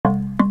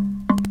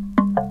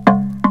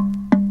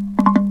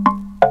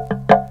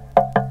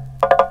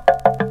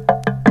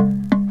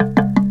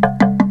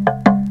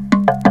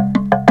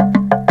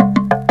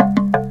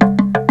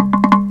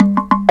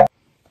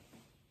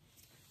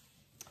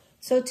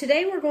So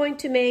today we're going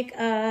to make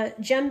a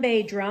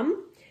djembe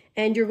drum,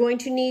 and you're going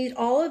to need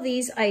all of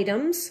these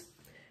items.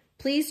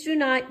 Please do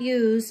not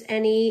use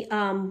any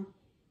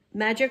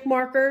magic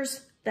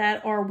markers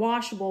that are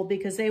washable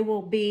because they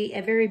will be a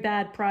very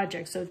bad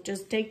project, so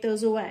just take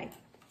those away.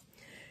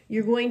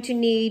 You're going to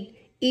need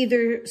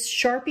either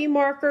Sharpie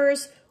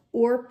markers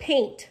or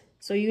paint,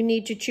 so you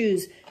need to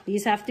choose.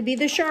 These have to be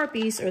the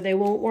Sharpies or they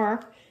won't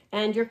work,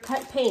 and your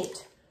cut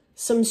paint.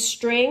 Some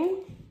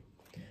string,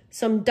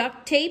 some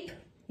duct tape.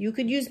 You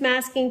could use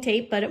masking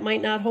tape, but it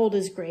might not hold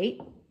as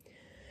great.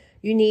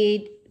 You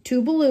need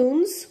 2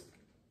 balloons,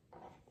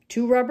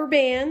 2 rubber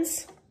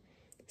bands,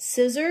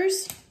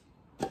 scissors,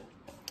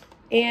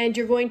 and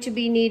you're going to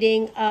be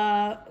needing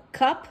a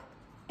cup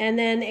and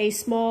then a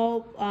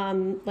small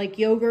like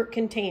yogurt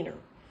container.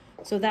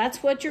 So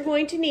that's what you're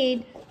going to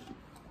need.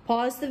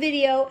 Pause the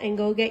video and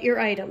go get your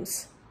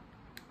items.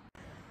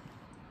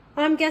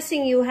 I'm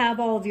guessing you have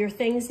all of your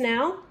things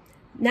now.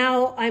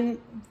 Now I'm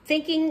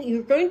thinking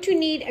you're going to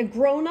need a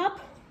grown-up,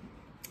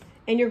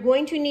 and you're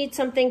going to need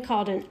something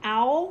called an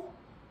owl,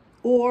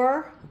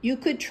 or you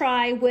could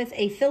try with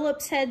a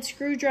Phillips head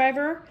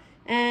screwdriver,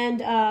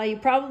 and you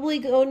probably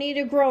go need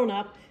a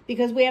grown-up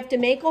because we have to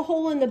make a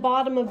hole in the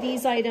bottom of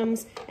these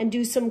items and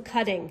do some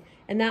cutting,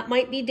 and that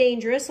might be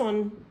dangerous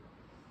on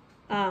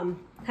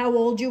how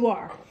old you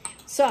are.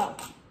 So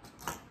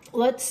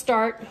let's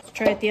start. Let's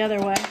try it the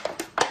other way.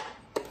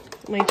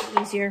 It might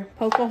be easier.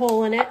 Poke a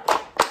hole in it.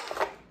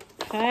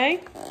 Okay,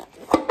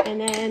 and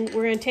then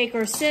we're going to take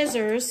our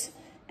scissors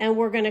and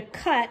we're going to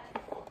cut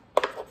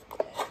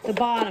the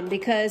bottom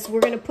because we're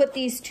going to put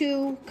these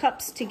 2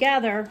 cups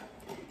together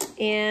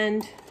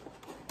and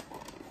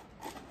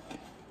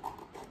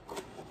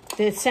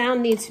the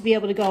sound needs to be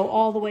able to go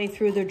all the way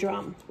through the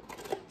drum.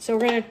 So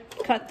we're going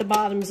to cut the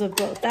bottoms of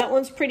both. That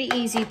one's pretty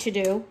easy to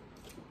do.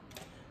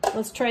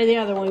 Let's try the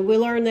other one. We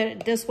learned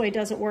that this way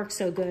doesn't work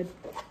so good.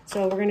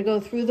 So we're going to go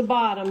through the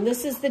bottom.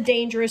 This is the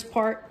dangerous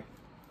part.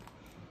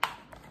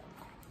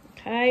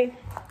 Okay,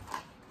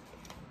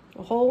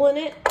 a hole in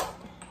it.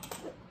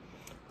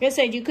 Like I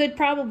said, you could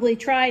probably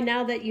try,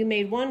 now that you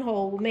made 1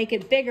 hole, make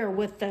it bigger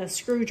with the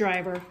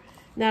screwdriver. And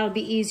that'll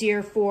be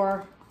easier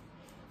for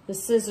the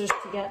scissors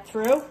to get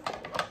through.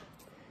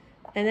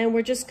 And then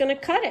we're just going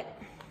to cut it.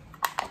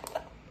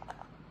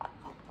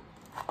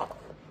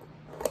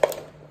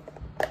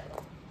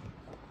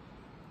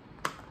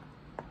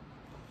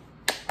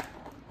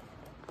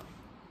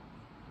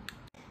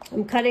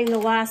 I'm cutting the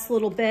last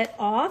little bit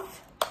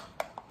off.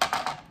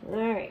 All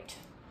right,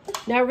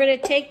 now we're going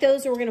to take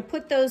those and we're going to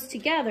put those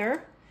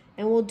together,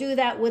 and we'll do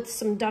that with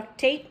some duct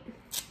tape.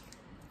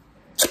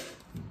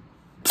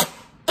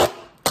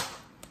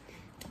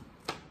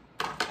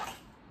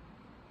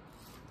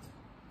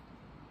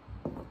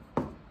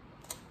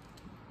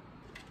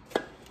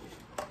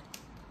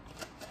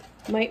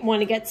 Might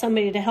want to get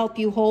somebody to help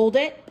you hold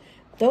it.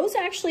 Those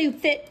actually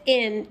fit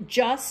in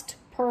just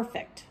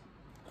perfect.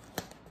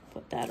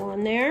 Put that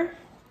on there.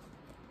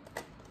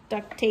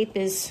 Duct tape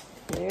is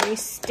very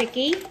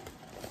sticky.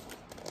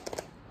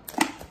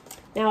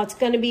 Now it's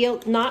going to be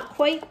not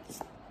quite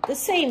the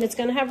same. It's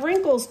going to have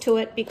wrinkles to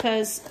it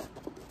because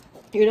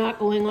you're not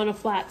going on a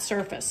flat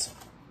surface.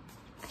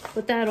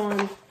 Put that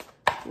on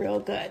real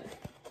good.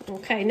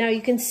 Okay, now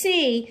you can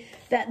see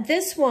that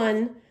this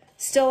one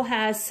still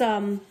has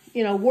some,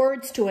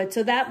 words to it.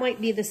 So that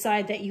might be the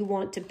side that you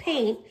want to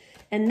paint.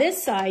 And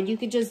this side you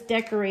could just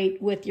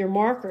decorate with your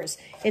markers.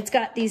 It's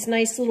got these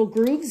nice little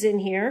grooves in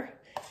here,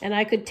 and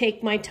I could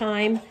take my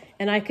time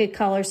and I could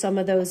color some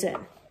of those in.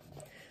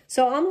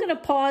 So I'm going to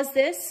pause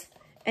this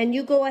and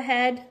you go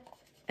ahead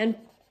and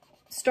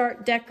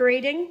start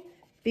decorating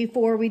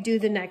before we do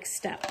the next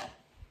step.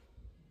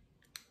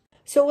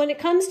 So when it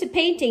comes to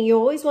painting, you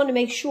always want to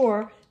make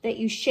sure that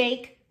you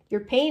shake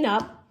your paint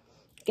up,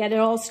 get it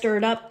all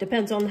stirred up,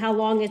 depends on how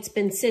long it's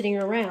been sitting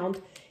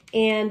around,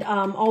 and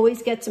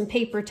always get some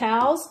paper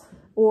towels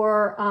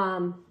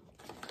or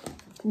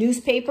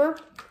newspaper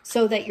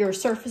so that your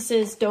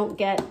surfaces don't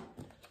get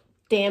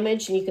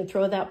damaged and you can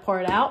throw that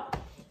part out.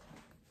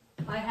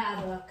 I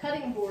have a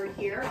cutting board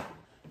here,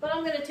 but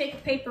I'm going to take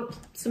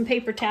some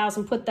paper towels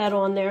and put that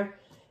on there.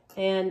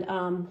 And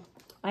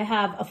I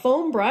have a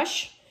foam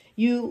brush.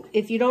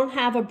 If you don't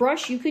have a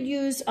brush, you could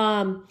use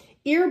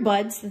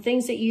earbuds, the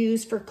things that you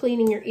use for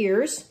cleaning your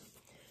ears.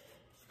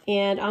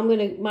 And I'm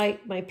going to,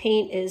 my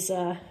paint is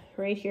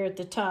right here at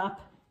the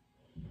top.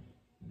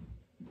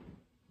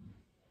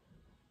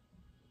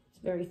 It's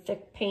very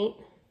thick paint.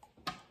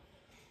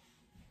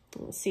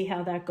 Let's see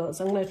how that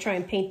goes. I'm going to try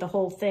and paint the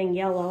whole thing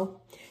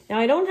yellow. Now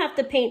I don't have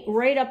to paint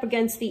right up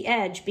against the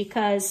edge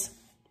because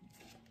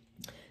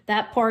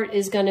that part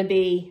is going to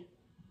be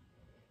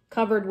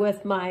covered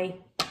with my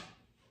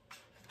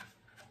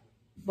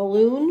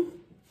balloon.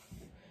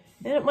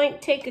 And it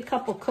might take a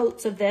couple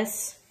coats of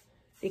this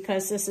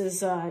because this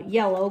is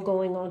yellow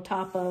going on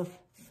top of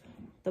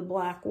the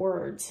black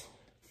words.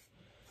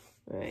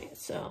 All right,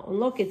 so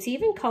and look, it's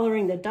even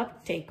coloring the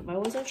duct tape. I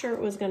wasn't sure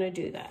it was going to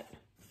do that.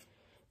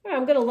 All right,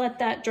 I'm going to let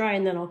that dry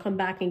and then I'll come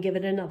back and give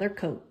it another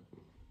coat.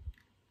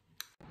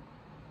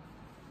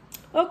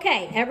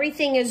 Okay,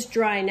 everything is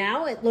dry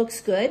now. It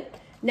looks good.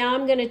 Now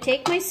I'm going to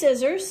take my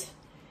scissors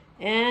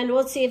and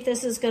let's see if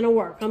this is going to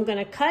work. I'm going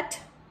to cut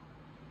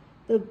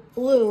the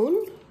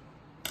balloon,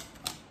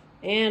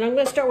 and I'm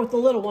going to start with the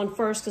little one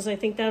first because I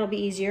think that'll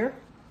be easier.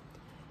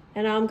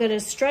 And I'm going to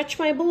stretch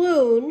my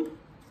balloon,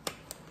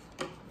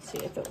 see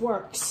if it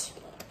works,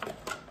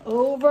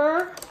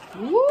 over.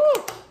 Woo!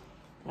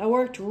 That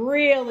worked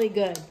really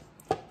good.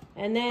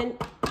 And then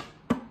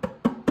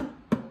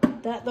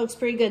that looks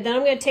pretty good. Then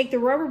I'm going to take the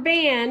rubber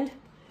band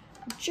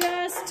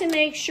just to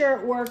make sure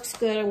it works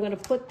good. I'm going to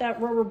put that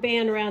rubber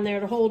band around there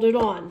to hold it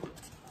on.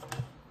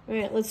 All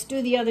right, let's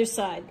do the other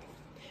side.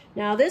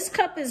 Now this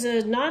cup is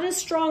not as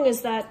strong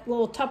as that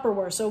little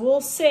Tupperware, so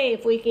we'll see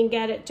if we can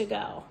get it to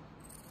go.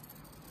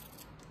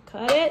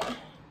 Cut it.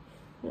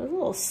 It's a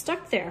little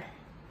stuck there.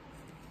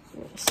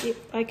 Let's see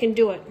if I can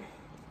do it.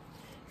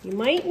 You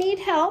might need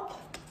help.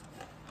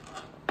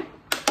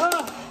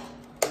 Oh.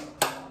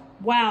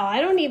 Wow, I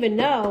don't even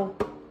know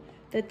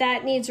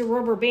that needs a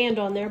rubber band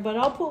on there, but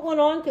I'll put one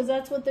on because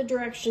that's what the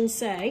directions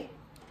say.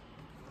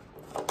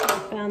 I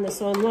found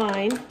this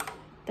online.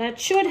 That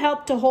should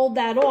help to hold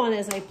that on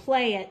as I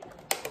play it.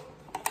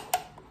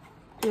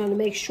 I want to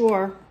make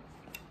sure.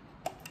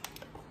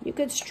 You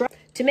could strike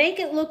to make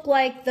it look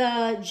like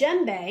the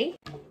djembe.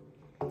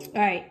 All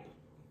right,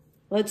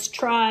 let's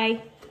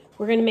try.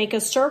 We're going to make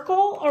a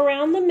circle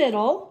around the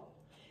middle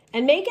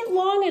and make it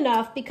long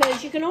enough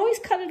because you can always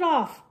cut it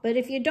off. But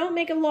if you don't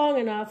make it long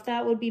enough,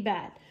 that would be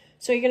bad.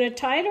 So you're going to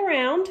tie it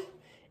around,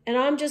 and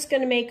I'm just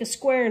going to make a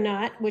square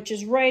knot, which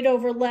is right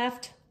over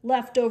left,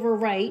 left over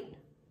right.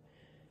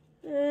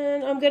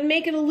 And I'm going to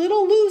make it a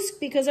little loose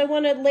because I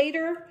want to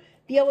later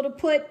be able to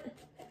put,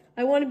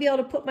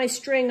 my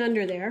string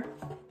under there.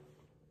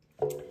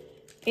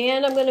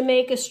 And I'm going to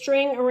make a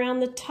string around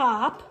the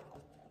top.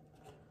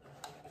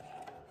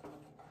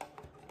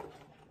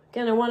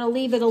 Again, I want to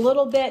leave it a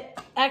little bit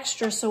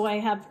extra so I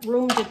have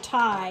room to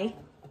tie.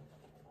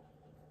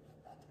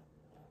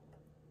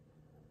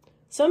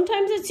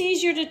 Sometimes it's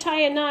easier to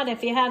tie a knot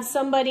if you have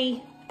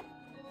somebody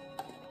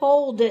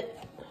hold it.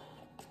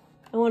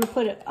 I want to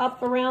put it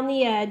up around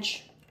the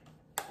edge.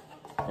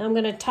 And I'm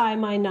going to tie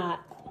my knot.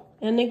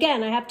 And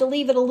again, I have to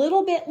leave it a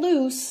little bit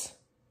loose.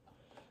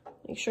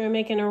 Make sure I'm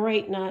making a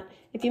right knot.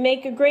 If you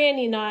make a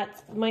granny knot,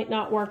 it might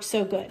not work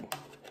so good.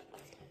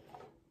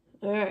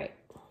 All right.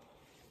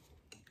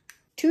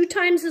 2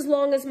 times as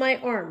long as my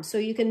arm. So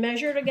you can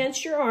measure it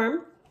against your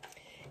arm.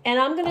 And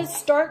I'm going to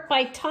start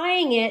by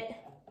tying it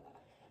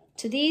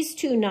to these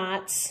 2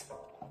 knots.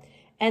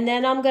 And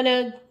then I'm going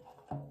to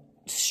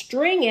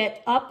string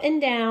it up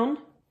and down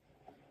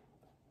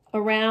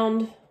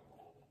around,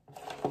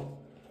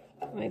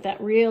 like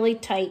that, really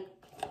tight.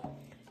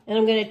 And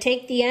I'm going to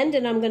take the end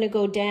and I'm going to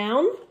go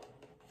down.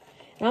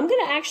 And I'm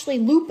going to actually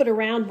loop it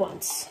around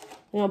once.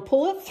 And I'll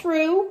pull it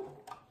through.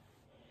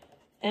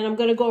 And I'm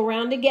going to go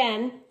around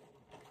again.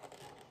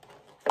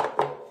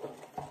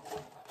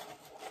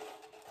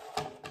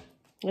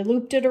 I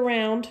looped it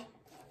around.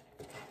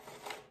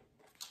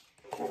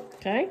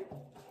 Okay.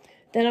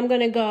 Then I'm going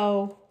to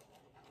go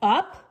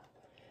up.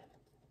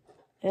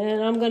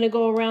 And I'm going to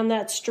go around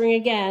that string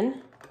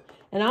again.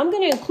 And I'm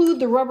going to include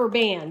the rubber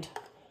band,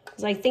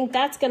 because I think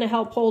that's going to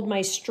help hold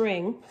my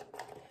string.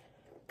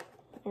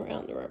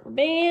 Around the rubber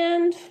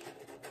band.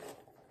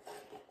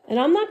 And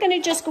I'm not going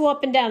to just go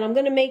up and down. I'm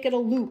going to make it a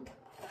loop.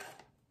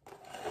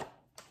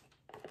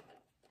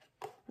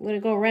 I'm going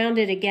to go around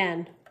it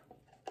again,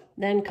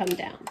 then come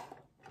down.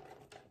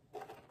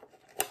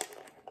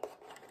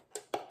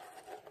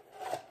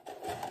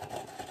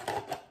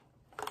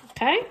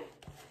 Okay?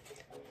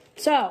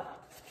 So,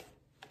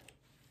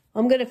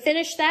 I'm going to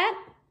finish that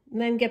and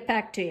then get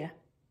back to you.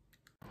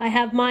 I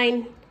have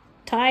mine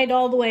tied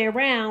all the way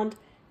around.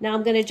 Now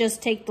I'm going to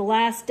just take the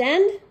last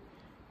end,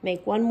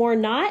 make one more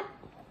knot.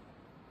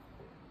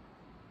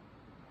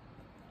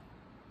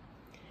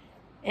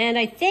 And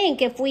I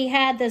think if we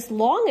had this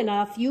long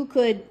enough, you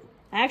could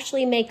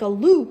actually make a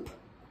loop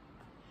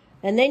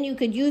and then you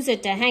could use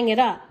it to hang it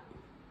up.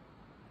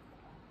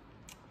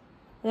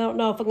 I don't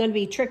know if I'm going to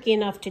be tricky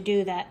enough to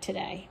do that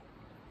today.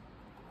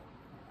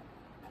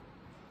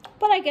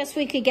 But I guess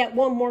we could get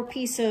one more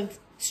piece of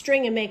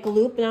string and make a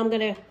loop, and I'm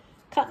going to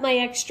cut my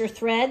extra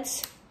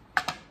threads.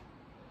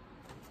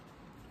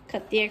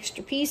 Cut the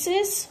extra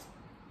pieces.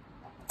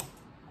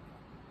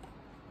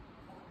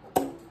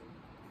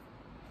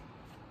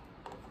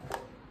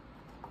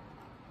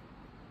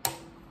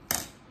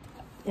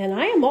 And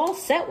I am all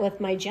set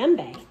with my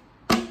djembe.